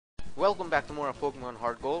welcome back to more of Pokemon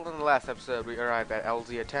Heart Gold. In the last episode, we arrived at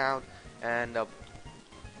Elzia Town, and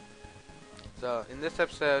so in this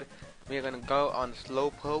episode, we are gonna go on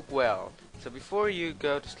Slowpoke Well. So before you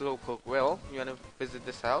go to Slowpoke Well, you wanna visit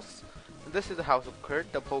this house. And this is the house of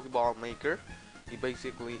Kurt, the Pokeball maker. You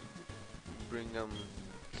basically bring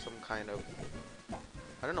some kind of,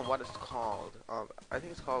 I don't know what it's called. I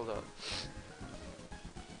think it's called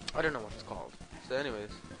I don't know what it's called. So anyways,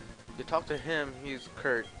 you talk to him. He's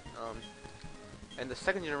Kurt. And the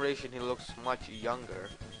second generation, he looks much younger,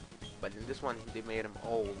 but in this one, they made him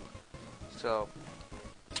old. So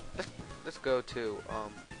let's go to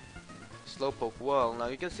Slowpoke Well. Now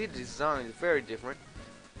you can see the design is very different.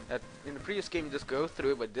 In the previous game, you just go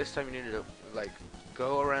through it, but this time you need to like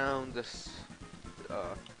go around this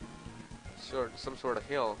some sort of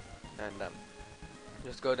hill and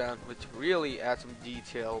just go down, which really adds some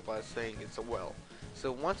detail by saying it's a well. So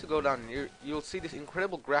once you go down here, you'll see this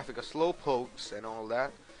incredible graphic of Slowpokes and all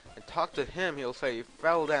that. And talk to him, he'll say he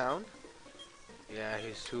fell down. Yeah,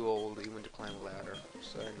 he's too old even to climb a ladder.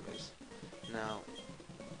 So anyways, now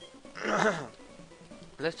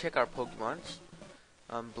let's check our Pokemons.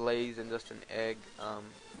 Blaze and just an egg.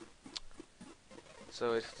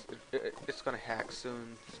 So it's gonna hatch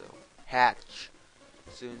soon.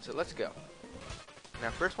 So let's go.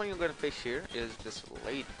 Now first one you're gonna face here is this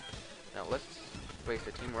lady. Now let's face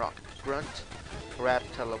the Team Rocket Grunt,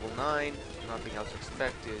 Rattata level 9, nothing else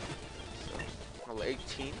expected. So level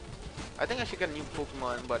 18. I think I should get a new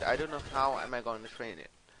Pokemon, but I don't know how am I going to train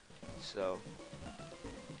it. So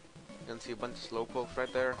you can see a bunch of Slowpokes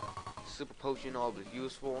right there. Super Potion, all but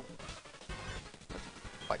useful. Let's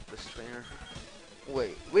fight this trainer.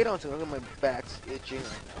 Wait on a second, my back's itching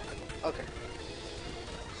right now. Okay.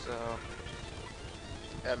 So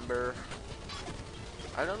Ember.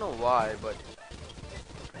 I don't know why, but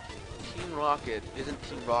Team Rocket isn't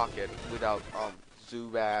Team Rocket without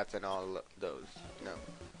Zubats and all those. No.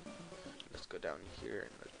 Let's go down here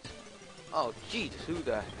and let's. Oh, jeez, who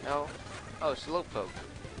the hell? Oh, Slowpoke.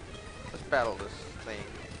 Let's battle this thing.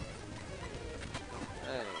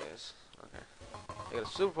 Anyways, okay. I got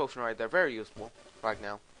a Super Potion right there, very useful right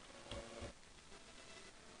now.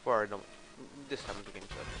 For this time of the game.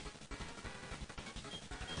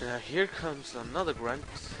 Now here comes another grunt.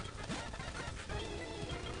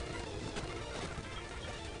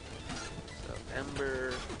 So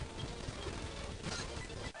Ember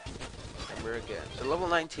again. So level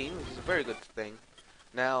 19, which is a very good thing.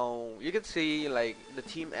 Now you can see like the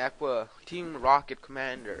Team Rocket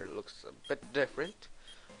Commander looks a bit different.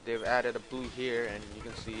 They've added a blue here, and you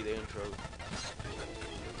can see the intro.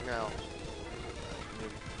 Now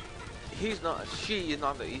she is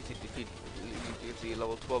not the easy to defeat. You can see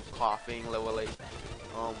level 12 coughing, level 8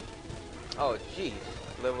 oh jeez,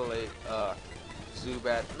 level 8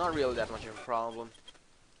 Zubat, not really that much of a problem.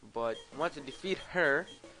 But once you defeat her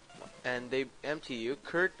and they empty you,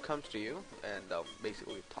 Kurt comes to you and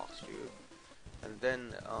basically talks to you, and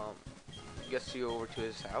then gets you over to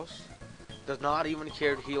his house. Does not even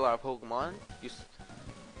care to heal our Pokemon.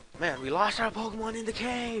 Man, we lost our Pokemon in the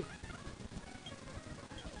cave.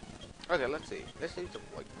 Okay, let's see. Let's see some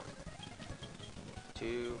white one.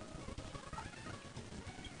 Two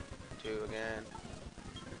again.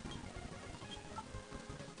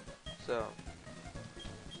 So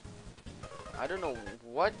I don't know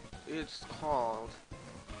what it's called.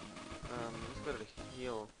 Let's go to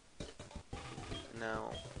heal.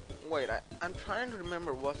 Now wait, I'm trying to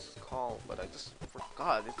remember what's it called, but I just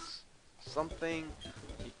forgot. It's something.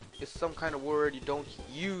 It's some kind of word you don't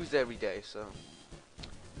use every day. So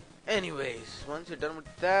anyways, once you're done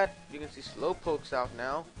with that, you can see Slowpokes out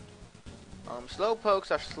now.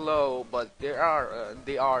 Slowpokes are slow, but they are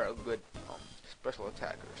a good special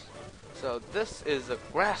attackers. So this is a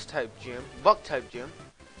grass type gym, bug type gym.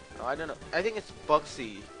 I don't know. I think it's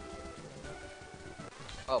Bugsy.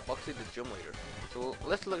 Oh, Bugsy the gym leader. So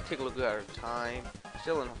let's take a look at our time.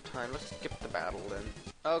 Still enough time. Let's skip the battle then.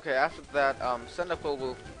 Okay, after that, Cyndaquil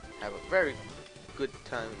will have a very good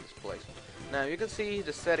time in this place. Now you can see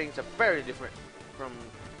the settings are very different from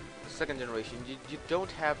the second generation. You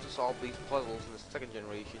don't have to solve these puzzles in the second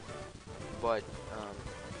generation, but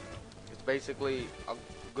it's basically a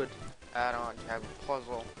good add-on to have a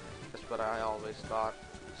puzzle. That's what I always thought.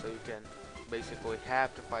 So you can basically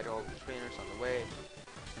have to fight all the trainers on the way,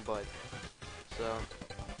 but so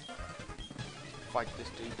fight this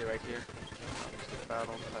dude right here. This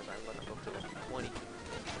battle because I'm gonna go to level 20 and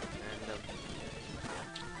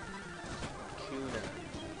Kakuna.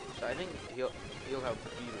 So I think he'll have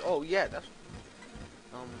beat. Oh yeah, that's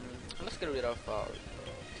let's get rid of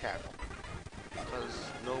Tap because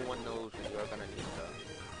no one knows if you're gonna need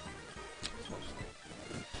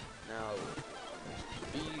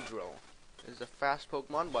a fast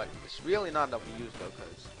Pokemon, but it's really not of use though,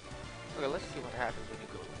 cause okay, let's see what happens when you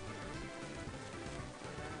go.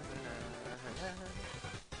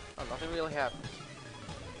 Oh, nothing really happens.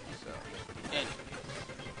 So, anyway.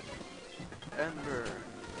 Ember.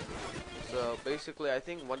 So basically, I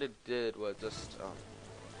think what it did was just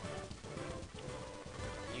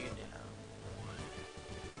you know,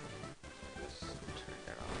 just turn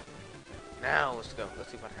that off. Now let's go.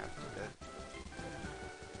 Let's see what happens. Okay.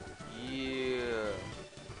 Yeah.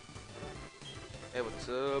 Hey, what's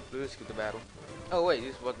up? Let's get the battle. Oh wait,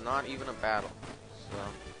 this was not even a battle.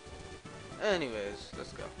 So, anyways,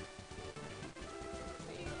 let's go.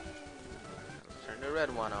 Let's turn the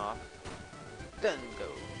red one off. Then go.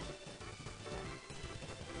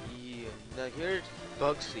 Yeah. Now here's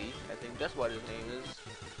Bugsy. I think that's what his name is,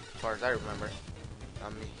 as far as I remember.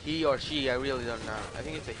 He or she, I really don't know. I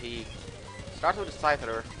think it's a he. Starts with a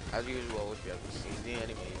Syther, as usual, if you haven't seen the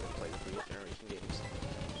anime or played previous generation games.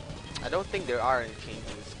 I don't think there are any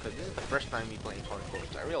changes, because this is the first time me playing Hardcore,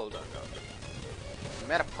 so I really don't know.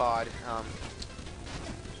 Metapod,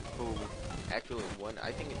 who actually won,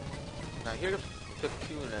 I think now here's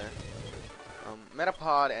Kakuna.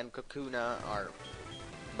 Metapod and Kakuna are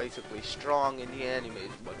basically strong in the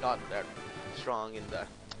anime, but not that strong in the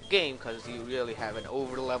game, because you really have an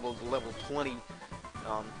over-leveled level 20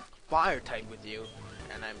 fire type with you,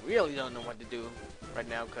 and I really don't know what to do right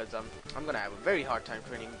now, because I'm gonna have a very hard time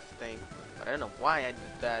training this thing, but I don't know why I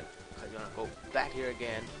did that, because I'm gonna go back here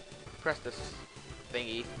again, press this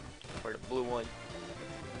thingy for the blue one,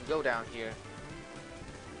 and go down here,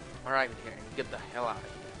 right in here, and get the hell out of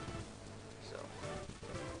here. So,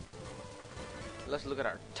 let's look at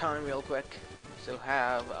our time real quick. Still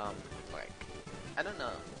have, like, I don't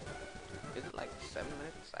know, is it like 7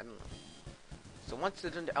 minutes? I don't know. So once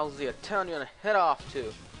it's into LZ, a town you're gonna head off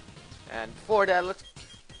to. And before that, let's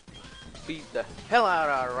beat the hell out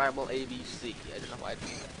of our rival ABC. I don't know why I did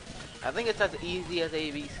that. I think it's as easy as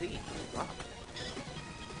ABC. Wow.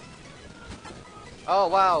 Oh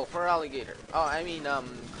wow, for alligator. Oh, I mean,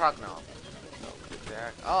 crocodile.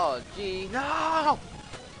 Oh, gee, no!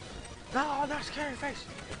 No, not scary face.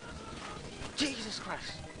 Jesus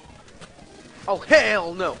Christ. Oh,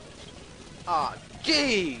 hell no. Ah, oh,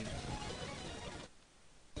 gee.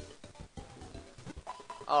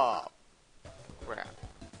 Oh, crap.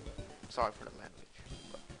 Sorry for the language.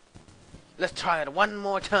 But let's try it one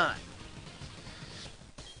more time.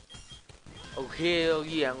 Oh, hell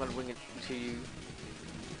yeah, I'm gonna bring it to you.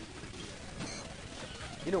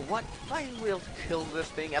 You know what? If I will kill this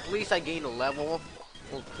thing, at least I gain a level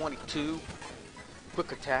 22.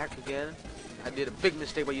 Quick attack again. I did a big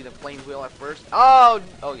mistake by using flame wheel at first. Oh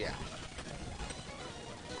yeah.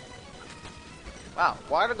 Wow,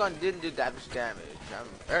 water gun didn't do that much damage. I'm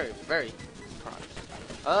very, very surprised.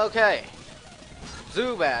 Okay.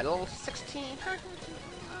 Zoo battle 16.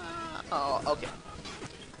 Oh, okay.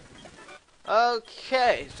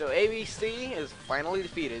 Okay, so ABC is finally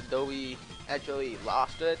defeated, though we actually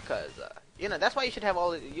lost it, cause you know, that's why you should have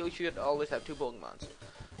always have 2 Pokemons.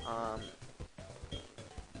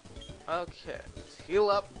 Okay, let's heal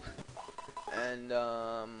up, and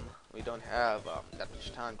we don't have that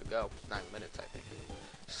much time to go. 9 minutes, I think.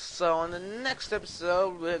 So on the next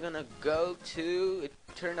episode, we're gonna go to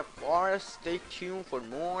Eterna Forest. Stay tuned for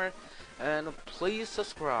more, and please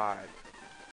subscribe.